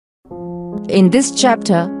In this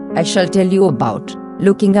chapter, I shall tell you about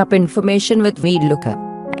looking up information with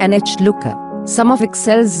Vlookup and HLookup. Some of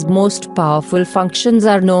Excel's most powerful functions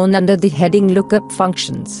are known under the heading Lookup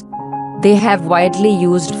Functions. They have widely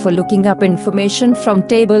used for looking up information from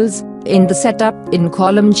tables in the setup in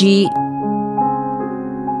column G.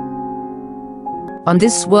 On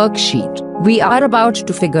this worksheet, we are about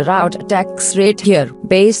to figure out a tax rate here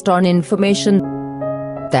based on information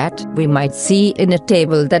that we might see in a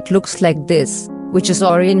table that looks like this, which is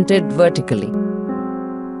oriented vertically,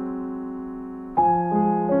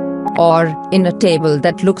 or in a table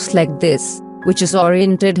that looks like this, which is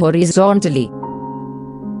oriented horizontally.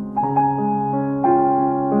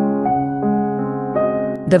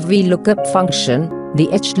 The Vlookup function, the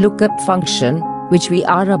HLookup function, which we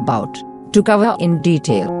are about to cover in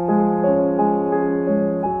detail.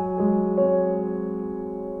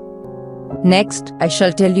 Next, I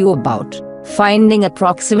shall tell you about finding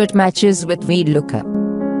approximate matches with Vlookup.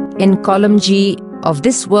 In column G of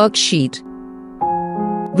this worksheet,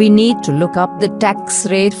 we need to look up the tax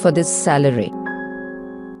rate for this salary.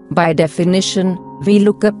 By definition,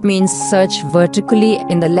 Vlookup means search vertically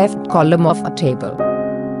in the left column of a table.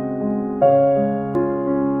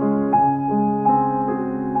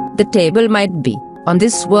 The table might be on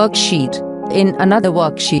this worksheet, in another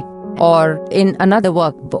worksheet, or in another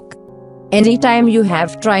workbook. Anytime you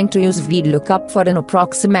have trying to use Vlookup for an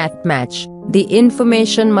approximate match, the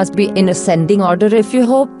information must be in ascending order if you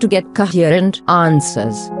hope to get coherent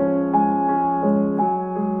answers.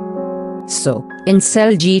 So, in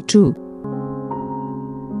cell G2,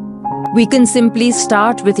 we can simply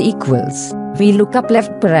start with equals, Vlookup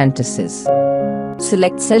left parenthesis.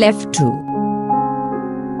 Select cell F2.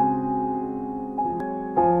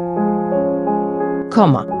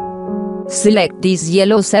 Comma. Select these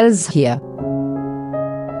yellow cells here.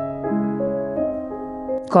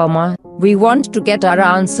 Comma, we want to get our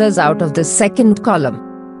answers out of the second column.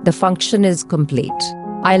 The function is complete.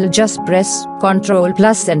 I'll just press Ctrl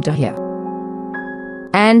plus Enter here.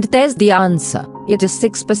 And there's the answer. It is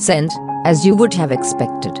 6%, as you would have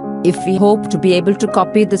expected. If we hope to be able to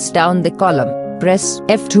copy this down the column, press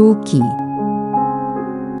F2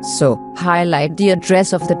 key. So, highlight the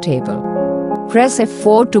address of the table. Press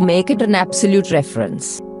F4 to make it an absolute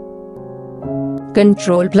reference.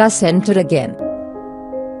 Ctrl plus Enter again.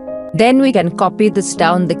 Then we can copy this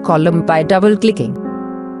down the column by double-clicking.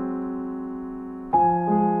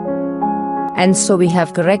 And so we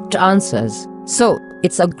have correct answers. So,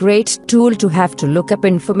 it's a great tool to have to look up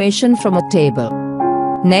information from a table.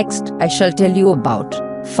 Next, I shall tell you about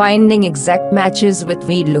finding exact matches with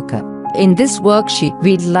Vlookup. In this worksheet,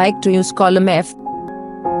 we'd like to use column F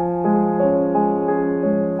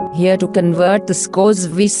here to convert the scores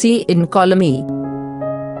we see in column E.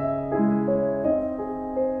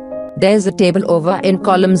 There's a table over in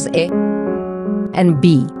columns A and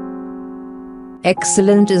B.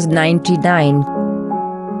 Excellent is 99,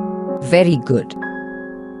 very good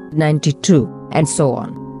 92, and so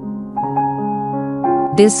on.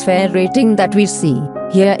 This fair rating that we see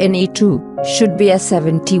here in E2 should be a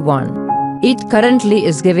 71. It currently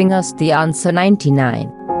is giving us the answer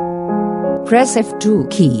 99. Press F2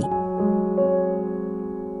 key.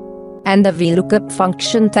 And the Vlookup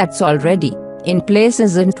function that's already in place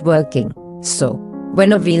isn't working. So,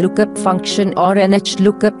 when a Vlookup function or an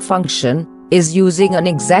HLookup function is using an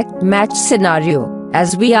exact match scenario,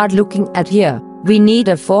 as we are looking at here, we need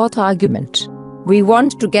a fourth argument. We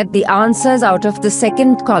want to get the answers out of the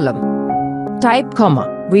second column. Type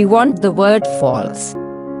comma, we want the word false.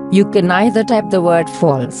 You can either type the word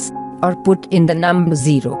false or put in the number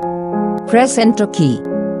 0. Press Enter key.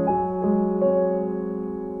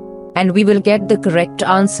 And we will get the correct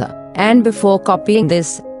answer. And before copying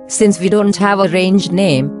this, since we don't have a range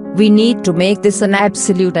name, we need to make this an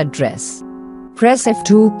absolute address. Press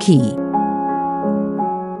F2 key.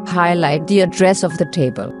 Highlight the address of the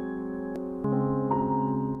table.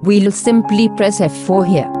 We'll simply press F4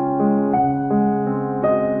 here.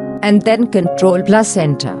 And then Ctrl plus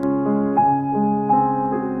Enter.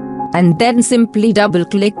 And then simply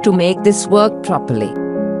double-click to make this work properly.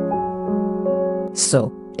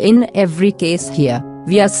 So, in every case here,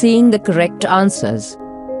 we are seeing the correct answers.